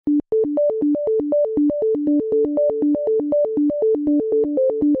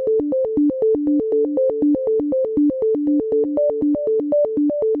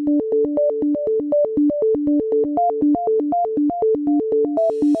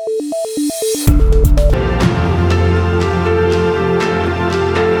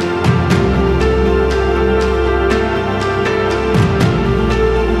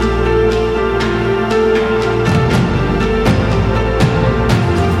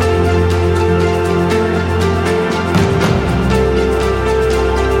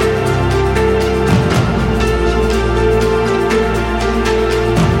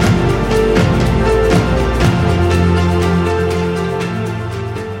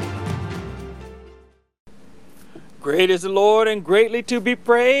Great is the Lord and greatly to be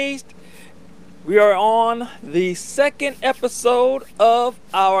praised. We are on the second episode of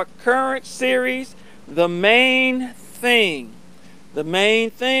our current series, The Main Thing. The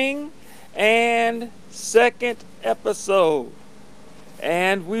Main Thing and second episode.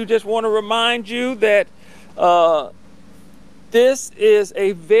 And we just want to remind you that this is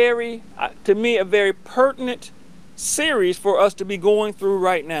a very pertinent series for us to be going through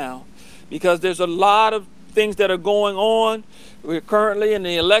right now, because there's a lot of things that are going on. We're currently in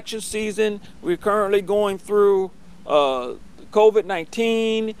the election season. We're currently going through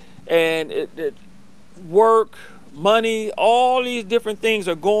COVID-19 and work, money, all these different things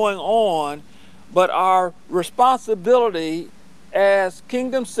are going on. But our responsibility as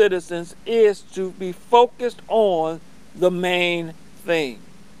kingdom citizens is to be focused on the main thing.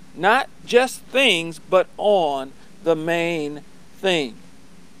 Not just things, but on the main thing.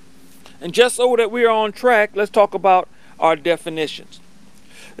 And just so that we are on track, let's talk about our definitions.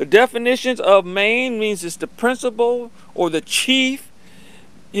 The definitions of main means it's the principal or the chief,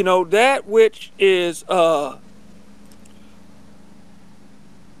 that which is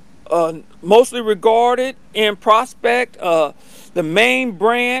mostly regarded in prospect, the main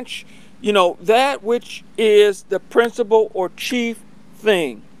branch, that which is the principal or chief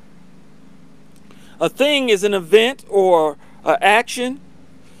thing. A thing is an event or action.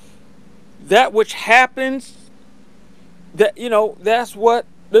 That which happens, that's what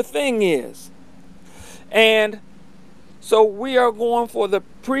the thing is. And so we are going for the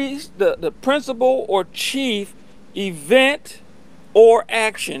principal or chief event or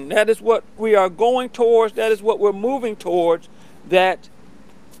action. That is what we are going towards. That is what we're moving towards, that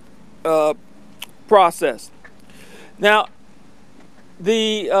process. Now,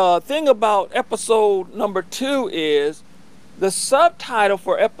 the thing about episode number 2 is, the subtitle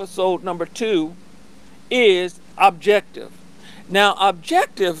for episode number 2 is objective. Now,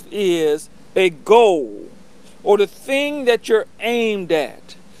 objective is a goal or the thing that you're aimed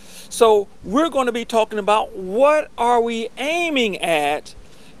at. So we're going to be talking about what are we aiming at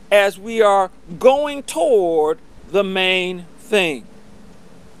as we are going toward the main thing.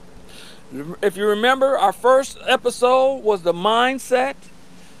 If you remember, our first episode was the mindset.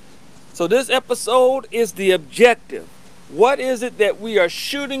 So this episode is the objective. What is it that we are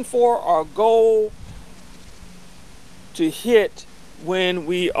shooting for, our goal to hit when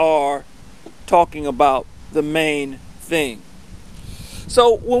we are talking about the main thing?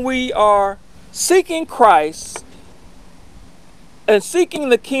 So when we are seeking Christ and seeking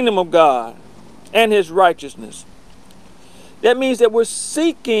the kingdom of God and His righteousness, that means that we're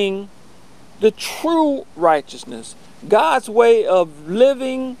seeking the true righteousness, God's way of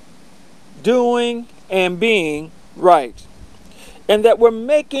living, doing, and being right. And that we're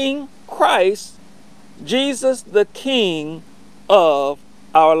making Christ, Jesus, the King of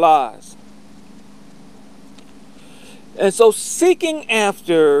our lives. And so seeking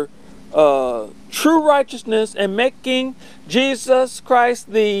after true righteousness and making Jesus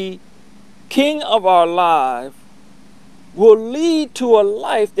Christ the King of our life will lead to a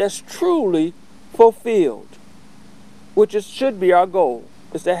life that's truly fulfilled, which should be our goal,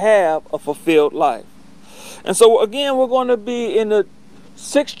 is to have a fulfilled life. And so again, we're going to be in the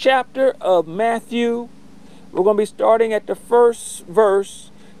 6th chapter of Matthew. We're going to be starting at the first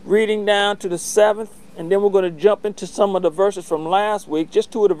verse, reading down to the 7th, and then we're going to jump into some of the verses from last week,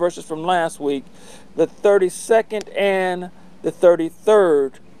 just 2 of the verses from last week, the 32nd and the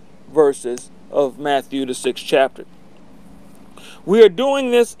 33rd verses of Matthew, the 6th chapter. We are doing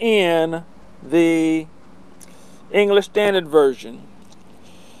this in the English Standard Version.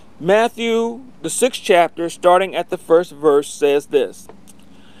 Matthew, the 6th chapter, starting at the first verse, says this: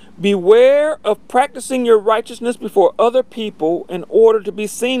 "Beware of practicing your righteousness before other people in order to be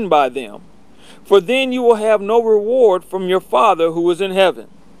seen by them, for then you will have no reward from your Father who is in heaven.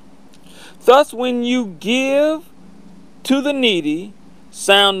 Thus, when you give to the needy,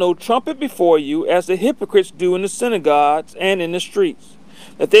 sound no trumpet before you, as the hypocrites do in the synagogues and in the streets,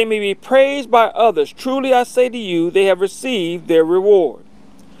 that they may be praised by others. Truly I say to you, they have received their reward.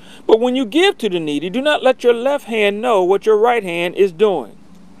 But when you give to the needy, do not let your left hand know what your right hand is doing,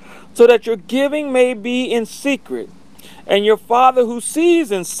 so that your giving may be in secret, and your Father who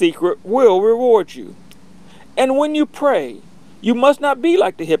sees in secret will reward you. And when you pray, you must not be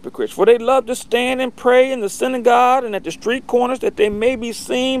like the hypocrites, for they love to stand and pray in the synagogue and at the street corners, that they may be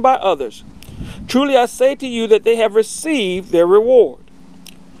seen by others. Truly I say to you that they have received their reward.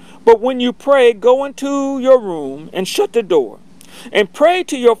 But when you pray, go into your room and shut the door, and pray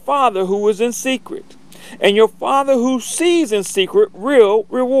to your Father who is in secret, and your Father who sees in secret will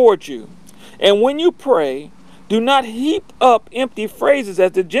reward you. And when you pray, Do not heap up empty phrases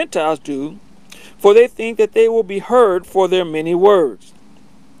as the Gentiles do, for they think that they will be heard for their many words.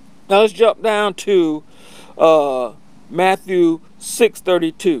 Now let's jump down to Matthew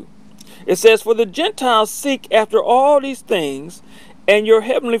 6:32. It says, "For the Gentiles seek after all these things, and your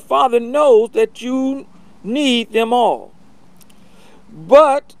heavenly Father knows that you need them all.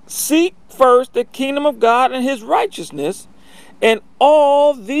 But seek first the kingdom of God and his righteousness, and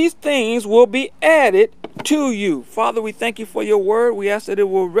all these things will be added to you." Father, we thank you for your word. We ask that it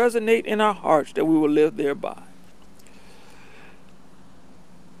will resonate in our hearts, that we will live thereby.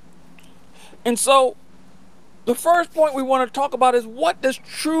 And so, the first point we want to talk about is, what does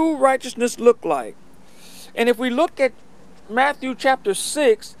true righteousness look like? And if we look at Matthew chapter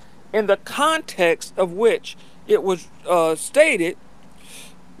 6 in the context of which it was stated,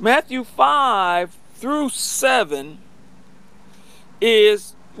 Matthew 5 through 7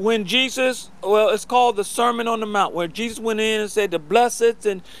 is when Jesus, well, it's called the Sermon on the Mount, where Jesus went in and said the blesseds,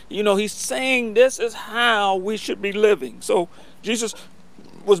 and he's saying this is how we should be living. So Jesus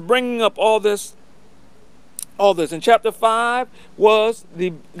was bringing up all this. In chapter 5 was the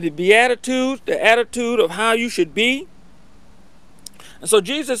Beatitudes, the attitude of how you should be. And so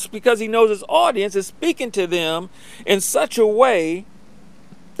Jesus, because he knows his audience, is speaking to them in such a way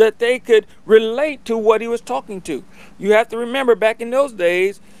that they could relate to what he was talking to. You have to remember, back in those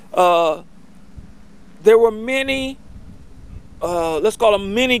days, there were many, let's call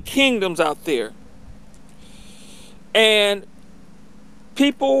them many kingdoms out there. And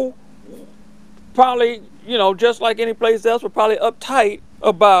people probably, just like any place else, were probably uptight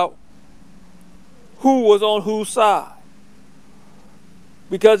about who was on whose side,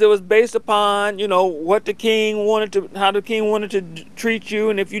 because it was based upon what the king wanted to, how the king wanted to treat you,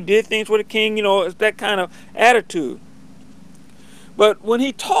 and if you did things for the king, it's that kind of attitude. But when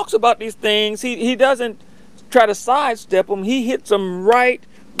he talks about these things, he doesn't try to sidestep them. He hits them right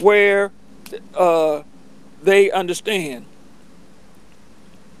where they understand.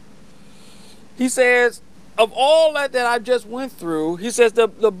 He says, of all that I just went through, he says the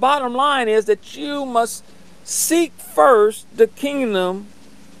bottom line is that you must seek first the kingdom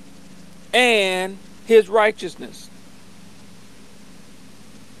and his righteousness.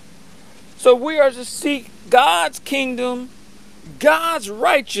 So we are to seek God's kingdom, God's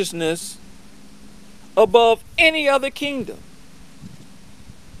righteousness above any other kingdom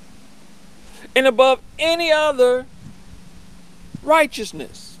and above any other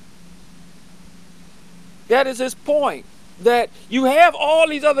righteousness. That is his point, that you have all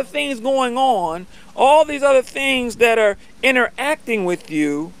these other things going on, all these other things that are interacting with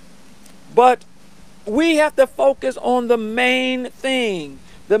you, but we have to focus on the main thing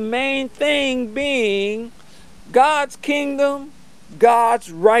being God's kingdom,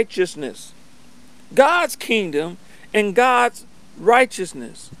 God's righteousness. God's kingdom and God's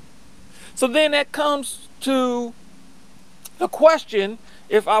righteousness. So then that comes to the question,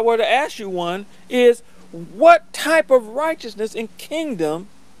 if I were to ask you one, is what type of righteousness and kingdom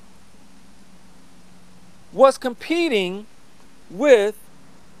was competing with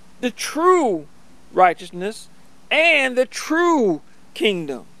the true righteousness and the true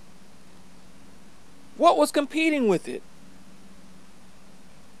kingdom? What was competing with it?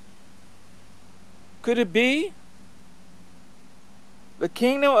 Could it be the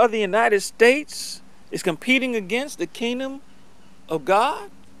kingdom of the United States is competing against the kingdom of God,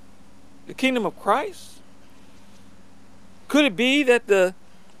 the kingdom of Christ? Could it be that the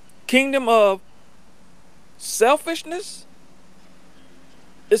kingdom of selfishness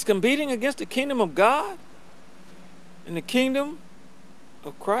is competing against the kingdom of God and the kingdom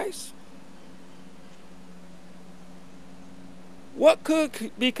of Christ? What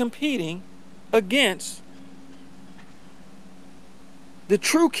could be competing against the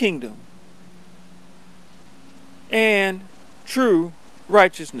true kingdom and true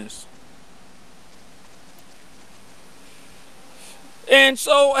righteousness? And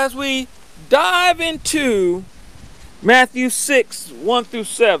so as we dive into Matthew 6, 1 through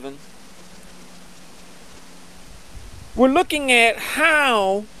 7, we're looking at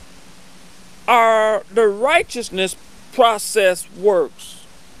how the righteousness process works.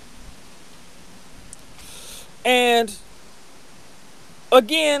 And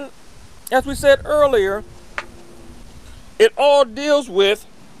again, as we said earlier, it all deals with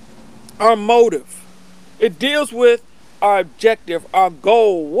our motive. It deals with our objective, our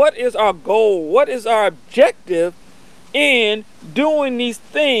goal. What is our goal? What is our objective in doing these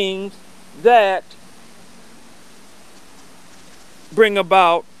things that bring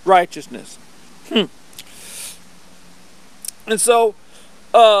about righteousness? And so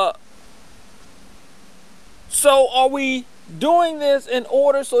So are we doing this in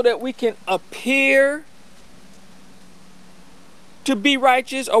order so that we can appear to be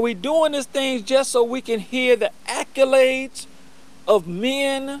righteous? Are we doing these things just so we can hear the accolades of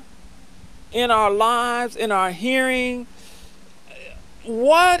men in our lives, in our hearing?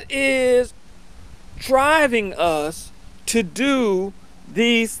 What is driving us to do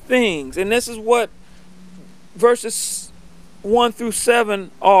these things? And this is what verses 1 through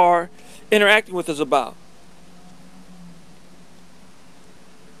 7 are interacting with us about.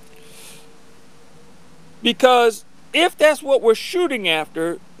 Because if that's what we're shooting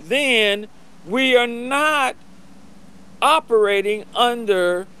after, then we are not operating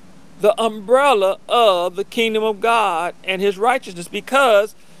under the umbrella of the kingdom of God and his righteousness,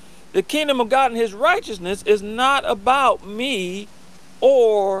 because the kingdom of God and his righteousness is not about me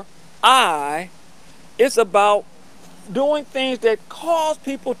or I. It's about doing things that cause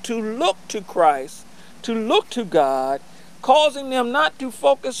people to look to Christ, to look to God, causing them not to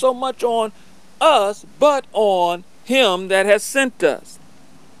focus so much on us, but on him that has sent us.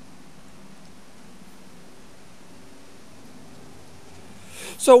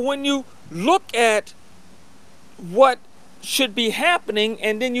 So when you look at what should be happening,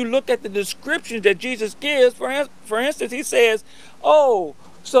 and then you look at the descriptions that Jesus gives, for instance, he says, oh,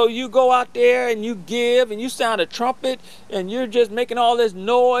 so you go out there and you give and you sound a trumpet and you're just making all this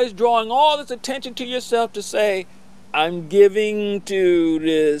noise, drawing all this attention to yourself to say, I'm giving to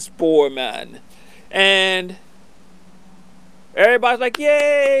this poor man. And everybody's like,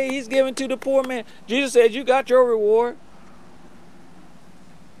 yay, he's giving to the poor man. Jesus says, you got your reward.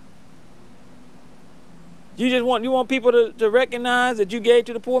 You want people to recognize that you gave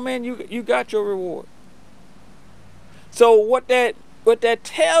to the poor man, you got your reward. So what that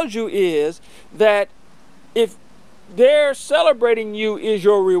tells you is that if they're celebrating you is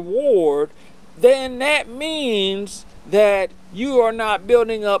your reward, then that means that you are not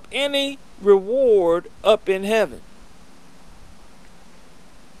building up any reward up in heaven.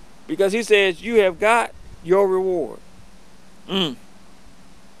 Because he says you have got your reward.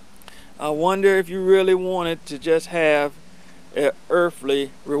 I wonder if you really wanted to just have an earthly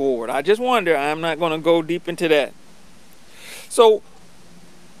reward. I just wonder. I'm not going to go deep into that. So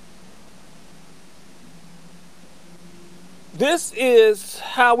this is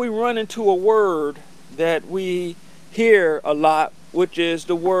how we run into a word that we hear a lot, which is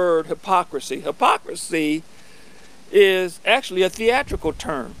the word hypocrisy. Hypocrisy is actually a theatrical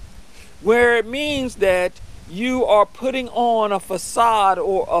term, where it means that you are putting on a facade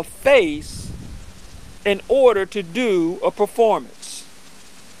or a face in order to do a performance.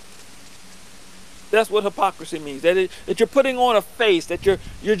 That's what hypocrisy means. That you're putting on a face, that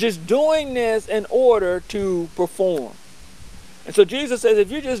you're just doing this in order to perform. And so Jesus says, if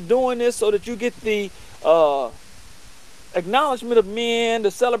you're just doing this so that you get the acknowledgement of men,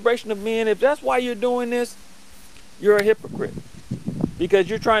 the celebration of men, if that's why you're doing this, you're a hypocrite. Because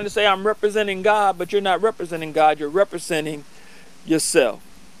you're trying to say, I'm representing God, but you're not representing God, you're representing yourself.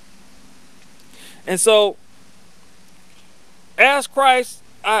 And so, as Christ,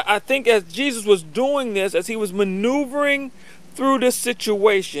 I think as Jesus was doing this, as he was maneuvering through this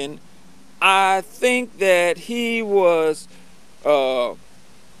situation, I think that he was,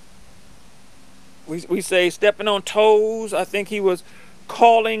 we say stepping on toes. I think he was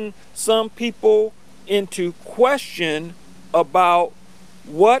calling some people into question about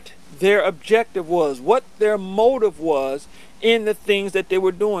what their objective was, what their motive was in the things that they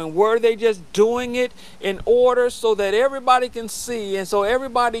were doing. Were they just doing it in order so that everybody can see and so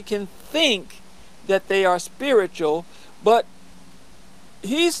everybody can think that they are spiritual? But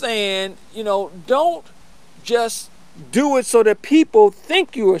he's saying, don't just do it so that people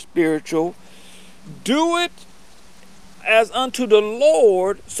think you are spiritual. Do it as unto the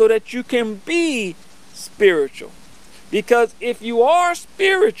Lord so that you can be spiritual. Because if you are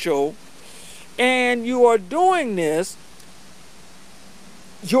spiritual and you are doing this,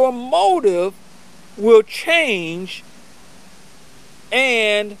 your motive will change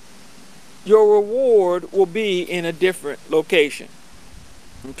and your reward will be in a different location.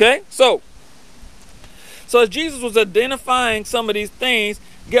 Okay? So as Jesus was identifying some of these things,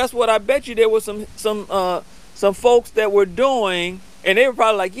 guess what? I bet you there was some folks that were doing, and they were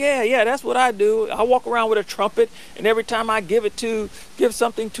probably like, yeah, that's what I do. I walk around with a trumpet, and every time I give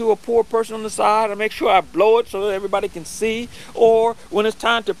something to a poor person on the side, I make sure I blow it so that everybody can see. Or when it's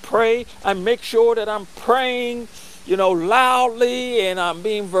time to pray, I make sure that I'm praying, loudly, and I'm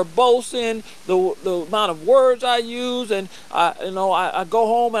being verbose in the amount of words I use. And I go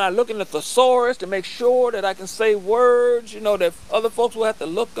home and I look in the thesaurus to make sure that I can say words, that other folks will have to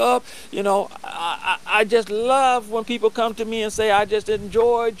look up. I just love when people come to me and say, I just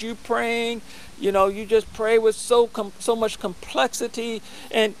enjoyed you praying. You know, you just pray with so much complexity.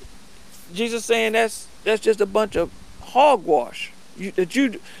 And Jesus saying that's just a bunch of hogwash.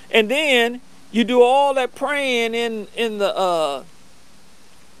 And then you do all that praying in the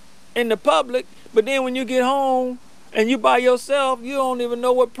public, but then when you get home and you by yourself, you don't even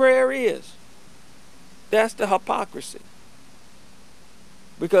know what prayer is. That's the hypocrisy.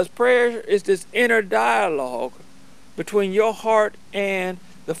 Because prayer is this inner dialogue between your heart and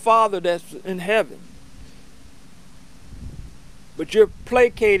the Father that's in heaven. But you're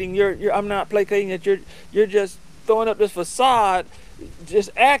placating, I'm not placating that, you're just throwing up this facade, just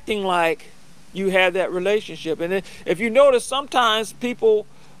acting like you have that relationship. And if you notice, sometimes people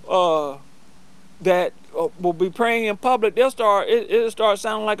that will be praying in public, it'll start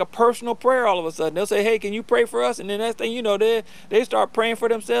sounding like a personal prayer all of a sudden. They'll say, hey, can you pray for us? And then next thing you know, they start praying for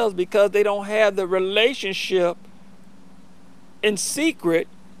themselves because they don't have the relationship in secret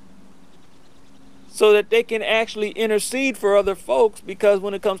so that they can actually intercede for other folks. Because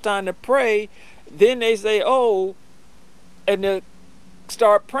when it comes time to pray, then they say, oh, and they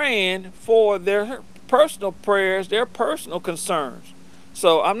start praying for their personal prayers, their personal concerns.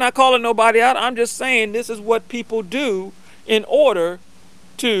 So I'm not calling nobody out. I'm just saying this is what people do in order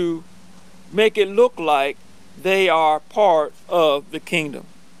to make it look like they are part of the kingdom.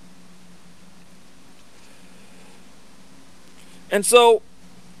 And so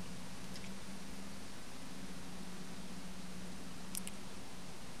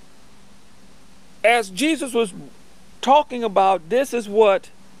as Jesus was talking about, this is what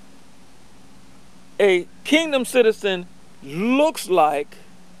a kingdom citizen looks like,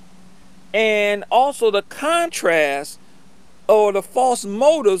 and also the contrast or the false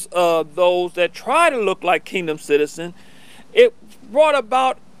motives of those that try to look like kingdom citizen, it brought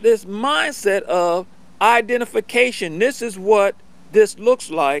about this mindset of identification. This is what this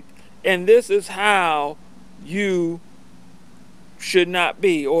looks like, and this is how you should not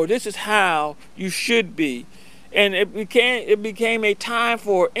be, or this is how you should be. And it became a time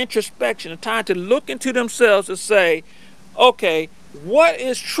for introspection, a time to look into themselves and say, okay, what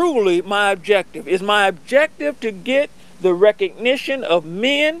is truly my objective? Is my objective to get the recognition of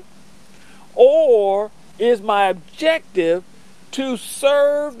men, or is my objective to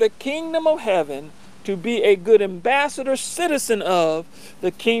serve the kingdom of heaven, to be a good ambassador, citizen of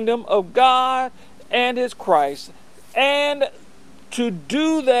the kingdom of God and his Christ, and to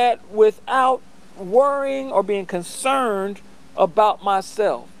do that without worrying or being concerned about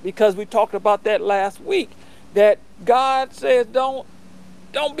myself? Because we talked about that last week, that God says don't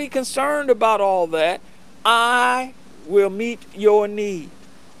be concerned about all that. I will meet your need.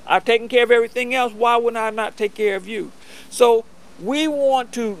 I've taken care of everything else. Why would I not take care of you? So we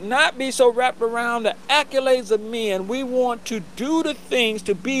want to not be so wrapped around the accolades of men. We want to do the things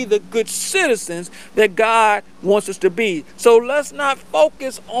to be the good citizens that God wants us to be. So let's not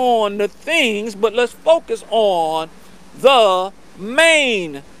focus on the things, but let's focus on the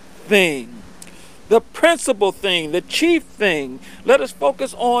main thing, the principal thing, the chief thing. Let us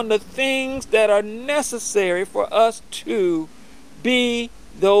focus on the things that are necessary for us to be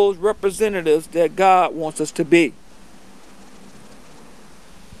those representatives that God wants us to be.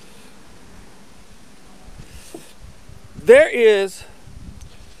 There is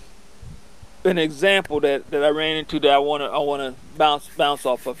an example that I ran into that I want to bounce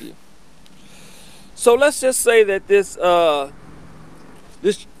off of you. So let's just say that this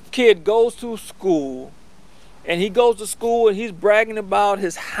kid goes to school, and he goes to school and he's bragging about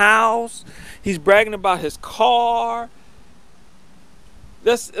his house, he's bragging about his car.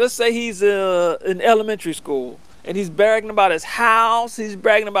 Let's say he's in elementary school, and he's bragging about his house, he's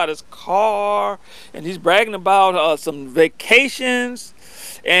bragging about his car, and he's bragging about some vacations.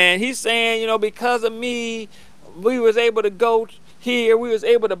 And he's saying, because of me, we was able to go here, we was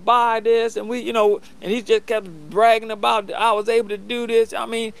able to buy this, and and he just kept bragging about, I was able to do this. I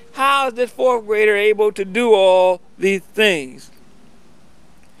mean, how is this fourth grader able to do all these things?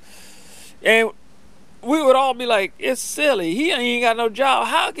 And we would all be like, it's silly. He ain't got no job.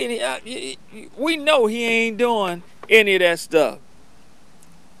 How can he? We know he ain't doing any of that stuff.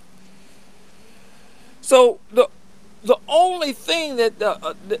 So the only thing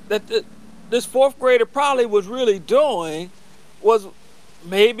that this fourth grader probably was really doing was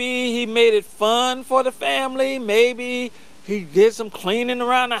maybe he made it fun for the family. Maybe he did some cleaning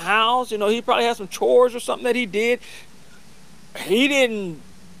around the house. He probably had some chores or something that he did. He didn't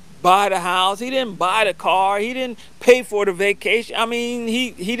buy the house, he didn't buy the car, he didn't pay for the vacation. I mean,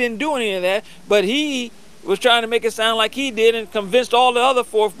 he didn't do any of that, but he was trying to make it sound like he did, and convinced all the other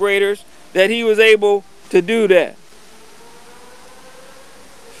fourth graders that he was able to do that.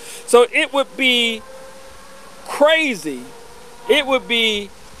 So it would be crazy. It would be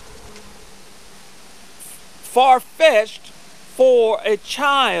far-fetched for a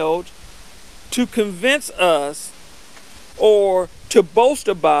child to convince us or to boast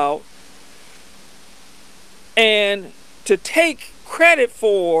about and to take credit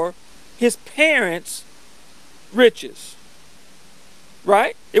for his parents' riches.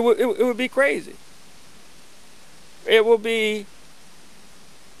 Right? It would be crazy. It would be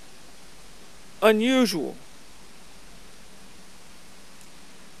unusual.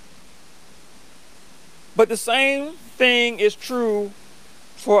 But the same thing is true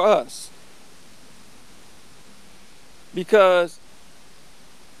for us. Because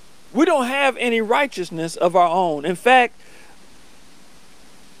we don't have any righteousness of our own. In fact,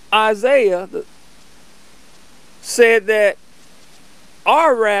 Isaiah said that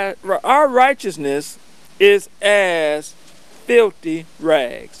our righteousness is as filthy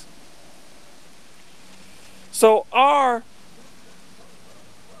rags. So our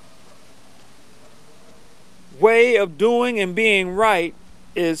way of doing and being right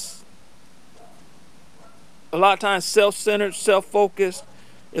is a lot of times self-centered, self-focused.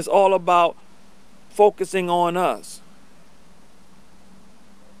 It's all about focusing on us.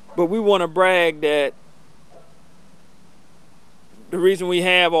 But we want to brag that the reason we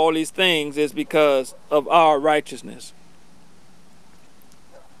have all these things is because of our righteousness.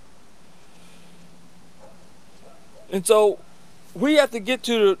 And so we have to get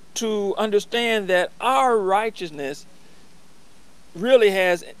to understand that our righteousness really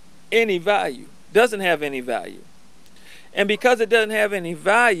has any value, doesn't have any value. And because it doesn't have any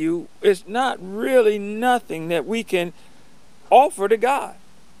value, it's not really nothing that we can offer to God.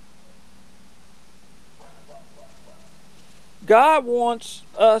 God wants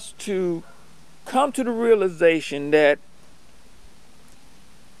us to come to the realization that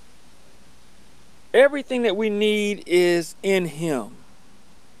everything that we need is in Him.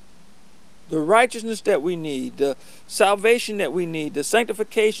 The righteousness that we need, the salvation that we need, the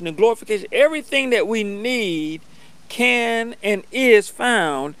sanctification, the glorification, everything that we need can and is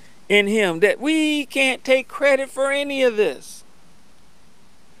found in Him. That we can't take credit for any of this.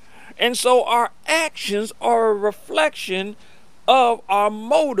 And so our actions are a reflection of our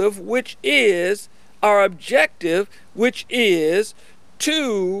motive, which is our objective, which is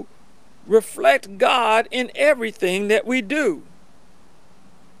to reflect God in everything that we do.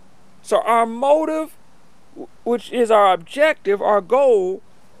 So our motive, which is our objective, our goal,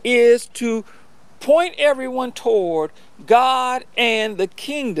 is to point everyone toward God and the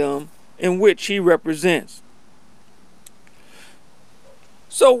kingdom in which He represents.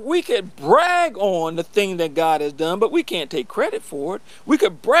 So we could brag on the thing that God has done, but we can't take credit for it. We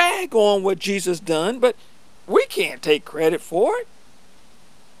could brag on what Jesus done, but we can't take credit for it.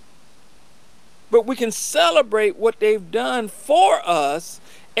 But we can celebrate what they've done for us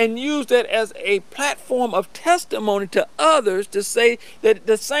and use that as a platform of testimony to others to say that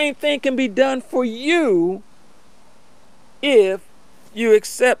the same thing can be done for you if you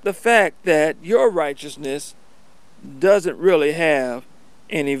accept the fact that your righteousness doesn't really have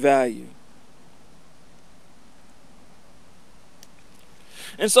any value.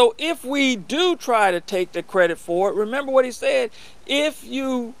 And so if we do try to take the credit for it, remember what he said, if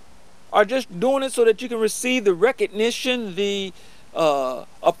you are just doing it so that you can receive the recognition, the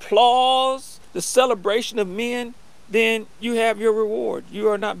applause, the celebration of men, then you have your reward. You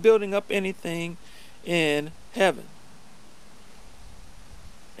are not building up anything in heaven.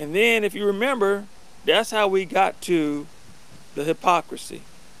 And then if you remember, that's how we got to the hypocrisy.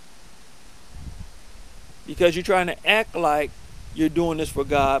 Because you're trying to act like you're doing this for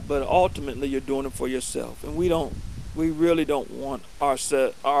God, but ultimately you're doing it for yourself. And we really don't want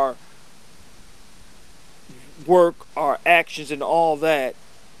our work, our actions, and all that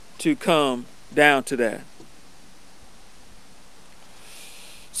to come down to that.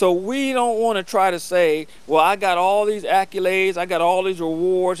 So we don't want to try to say, well, I got all these accolades, I got all these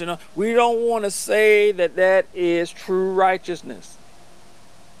rewards, and we don't want to say that that is true righteousness.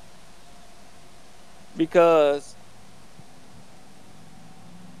 Because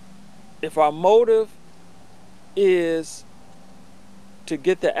if our motive is to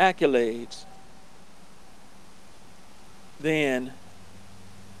get the accolades, then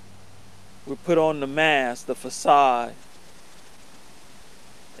we put on the mask, the facade,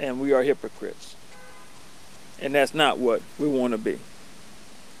 and we are hypocrites. And that's not what we want to be.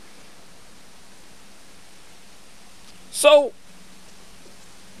 So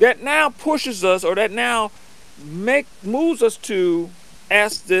that now pushes us, or that now moves us to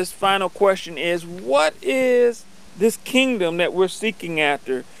ask this final question is, what is this kingdom that we're seeking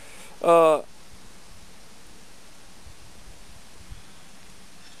after? Uh,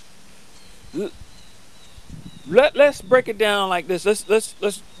 let's break it down like this.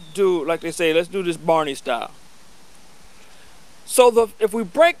 Let's do, like they say, let's do this Barney style. So if we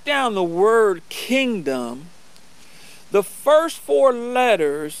break down the word kingdom, the first four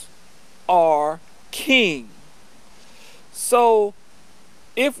letters are king. So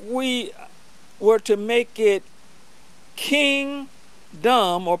if we were to make it kingdom,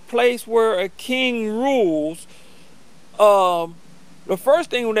 or place where a king rules, the first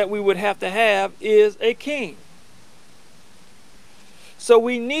thing that we would have to have is a king. So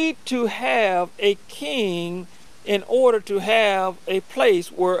we need to have a king in order to have a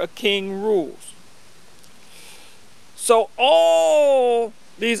place where a king rules. So all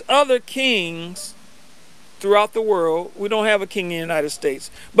these other kings throughout the world, we don't have a king in the United States,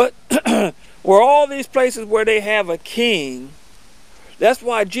 but where all these places where they have a king, that's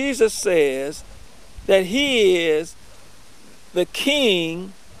why Jesus says that he is the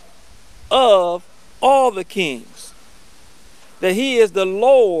king of all the kings, that he is the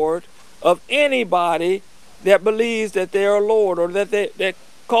Lord of anybody that believes that they are a Lord, or that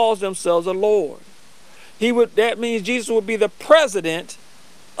calls themselves a Lord. That means Jesus would be the president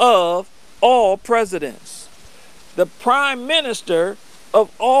of all presidents, the prime minister of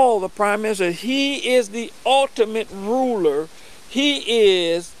all the prime ministers. He is the ultimate ruler. He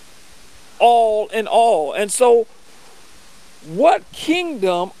is all in all. And so what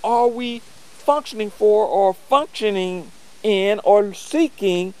kingdom are we functioning for, or functioning in, or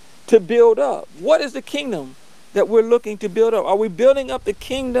seeking to build up? What is the kingdom that we're looking to build up? Are we building up the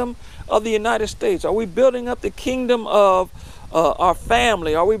kingdom of the United States? Are we building up the kingdom of our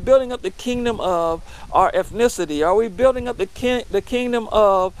family? Are we building up the kingdom of our ethnicity? Are we building up the kingdom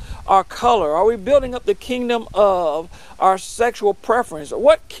of our color? Are we building up the kingdom of our sexual preference?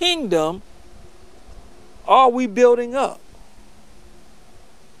 What kingdom are we building up?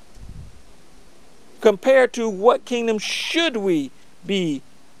 Compared to what kingdom should we be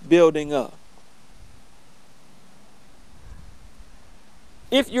building up?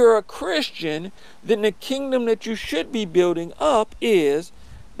 If you're a Christian, then the kingdom that you should be building up is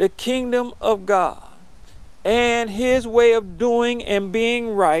the kingdom of God and his way of doing and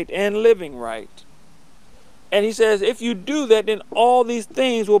being right and living right. And he says, if you do that, then all these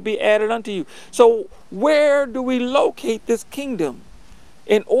things will be added unto you. So where do we locate this kingdom?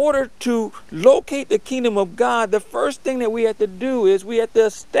 In order to locate the kingdom of God, the first thing that we have to do is we have to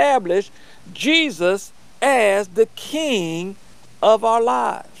establish Jesus as the king of our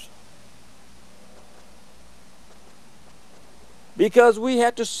lives. Because we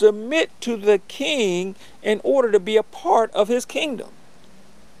have to submit to the king in order to be a part of his kingdom.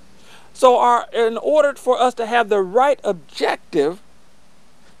 So in order for us to have the right objective,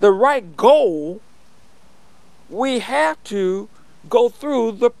 the right goal, we have to go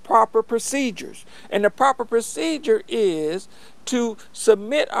through the proper procedures. And the proper procedure is to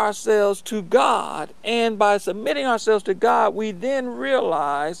submit ourselves to God. And by submitting ourselves to God, we then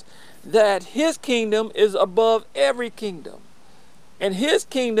realize that his kingdom is above every kingdom. And his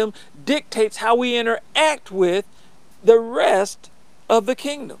kingdom dictates how we interact with the rest of the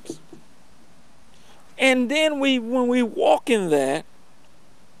kingdoms. And then when we walk in that,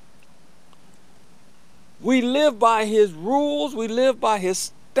 we live by his rules, we live by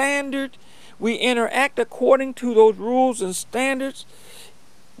his standard, we interact according to those rules and standards.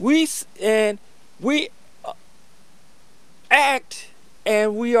 We act,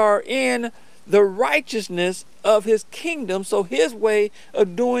 and we are in the righteousness of his kingdom, so his way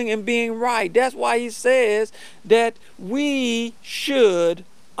of doing and being right. That's why he says that we should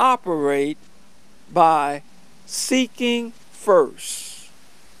operate by seeking first,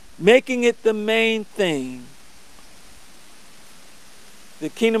 making it the main thing, the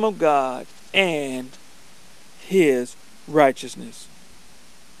kingdom of God and his righteousness.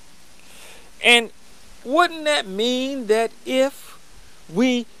 And wouldn't that mean that if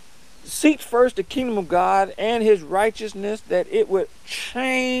we seek first the kingdom of God and his righteousness, that it would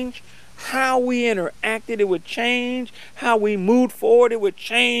change how we interacted, it would change how we moved forward, it would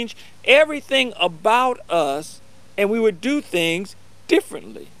change everything about us, and we would do things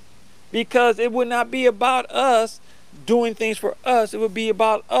differently? Because it would not be about us doing things for us, it would be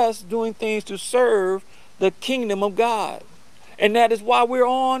about us doing things to serve the kingdom of God. And that is why we're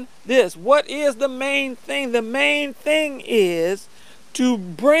on this. What is the main thing? The main thing is to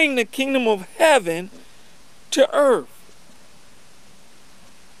bring the kingdom of heaven to earth.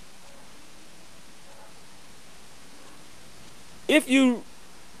 if you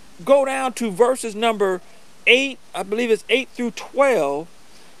go down to verses number 8, I believe it's 8 through 12,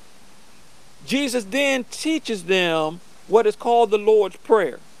 Jesus then teaches them what is called the Lord's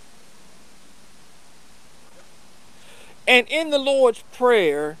Prayer. And in the Lord's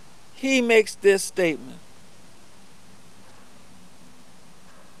Prayer, he makes this statement.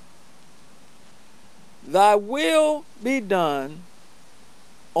 Thy will be done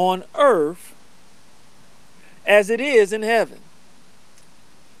on earth as it is in heaven.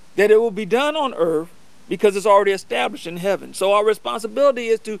 That it will be done on earth because it's already established in heaven. So our responsibility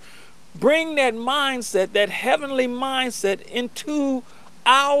is to bring that mindset, that heavenly mindset, into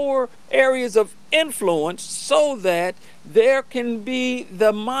our areas of influence so that there can be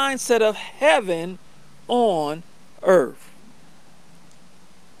the mindset of heaven on earth.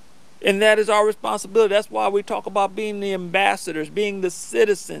 And that is our responsibility. That's why we talk about being the ambassadors, being the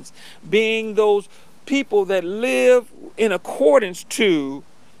citizens, being those people that live in accordance to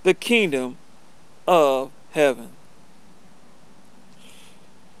the kingdom of heaven.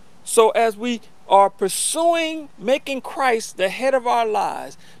 So as we are pursuing making Christ the head of our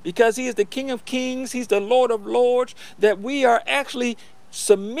lives, because he is the King of Kings, he's the Lord of Lords, that we are actually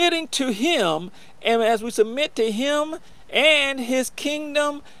submitting to him. And as we submit to him and his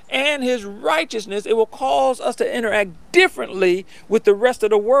kingdom and his righteousness, it will cause us to interact differently with the rest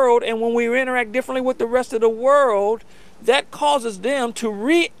of the world. And when we interact differently with the rest of the world, that causes them to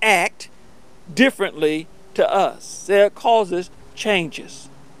react differently to us. That causes changes.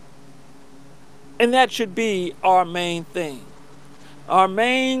 And that should be our main thing. Our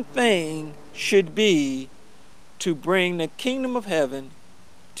main thing should be to bring the kingdom of heaven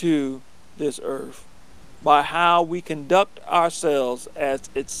to this earth by how we conduct ourselves as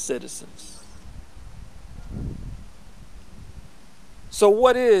its citizens. So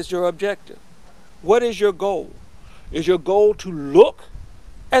what is your objective? What is your goal? Is your goal to look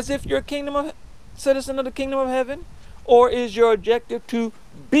as if you're a citizen of the kingdom of heaven? Or is your objective to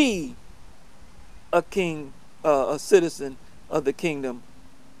be a citizen of the kingdom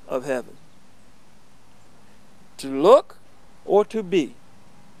of heaven? To look or to be?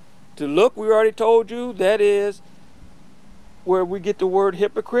 To look, we already told you, that is where we get the word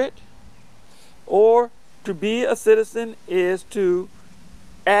hypocrite. Or to be a citizen is to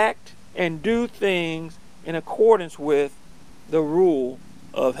act and do things in accordance with the rule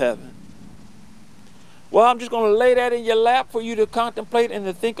of heaven. Well, I'm just going to lay that in your lap for you to contemplate and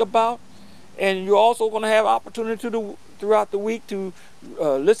to think about. And you're also going to have opportunity throughout the week to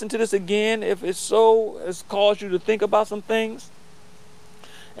listen to this again if it's so has caused you to think about some things.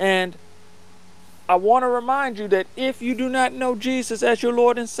 And I want to remind you that if you do not know Jesus as your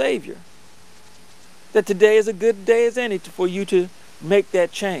Lord and Savior, that today is a good day as any for you to make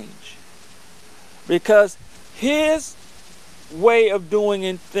that change. Because his way of doing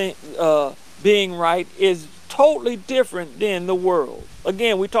and being right is totally different than the world.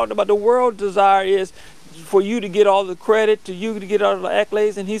 Again, we talked about the world desire is for you to get all the credit, to you to get all the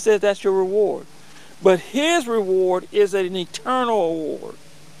accolades, and he says that's your reward. But his reward is an eternal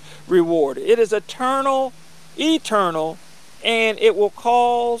reward. It is eternal, and it will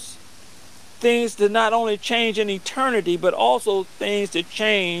cause things to not only change in eternity, but also things to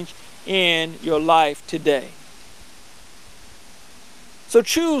change in your life today. So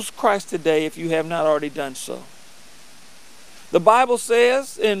choose Christ today if you have not already done so. The Bible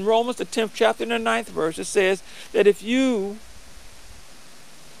says in Romans, the 10th chapter and the 9th verse, it says that if you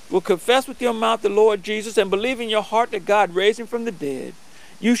will confess with your mouth the Lord Jesus and believe in your heart that God raised him from the dead,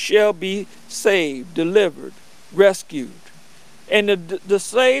 you shall be saved, delivered, rescued. And the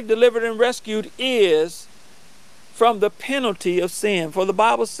saved, delivered, and rescued is from the penalty of sin. For the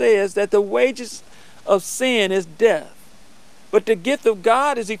Bible says that the wages of sin is death. But the gift of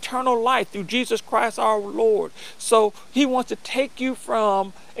God is eternal life through Jesus Christ our Lord. So he wants to take you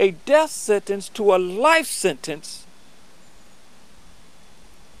from a death sentence to a life sentence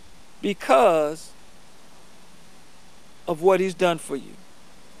because of what he's done for you.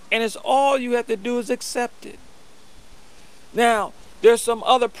 And it's all you have to do is accept it. Now, there's some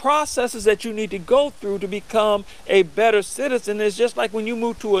other processes that you need to go through to become a better citizen. It's just like when you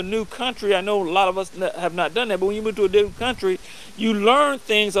move to a new country. I know a lot of us have not done that, but when you move to a new country, you learn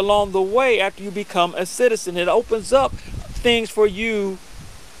things along the way after you become a citizen. It opens up things for you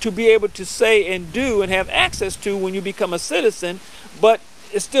to be able to say and do and have access to when you become a citizen, but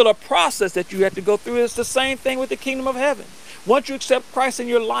it's still a process that you have to go through. It's the same thing with the kingdom of heaven. Once you accept Christ in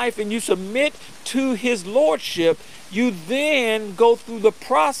your life and you submit to his lordship, you then go through the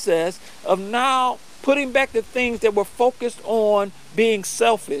process of now putting back the things that were focused on being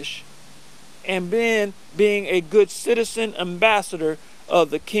selfish and then being a good citizen, ambassador of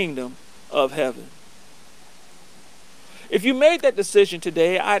the kingdom of heaven. If you made that decision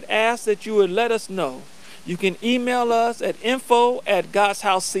today, I'd ask that you would let us know. You can email us at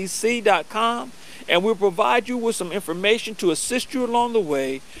info@godshousecc.com, and we'll provide you with some information to assist you along the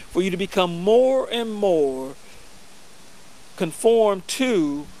way for you to become more and more conformed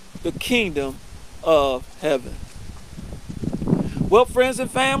to the kingdom of heaven. Well, friends and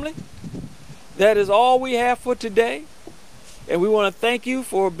family, that is all we have for today. And we want to thank you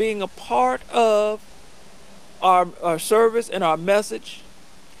for being a part of our service and our message.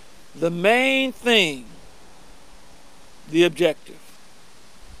 The main thing, the objective.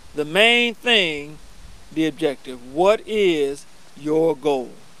 The main thing, the objective. What is your goal?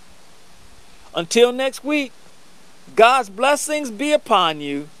 Until next week, God's blessings be upon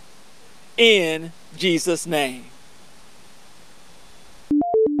you in Jesus' name.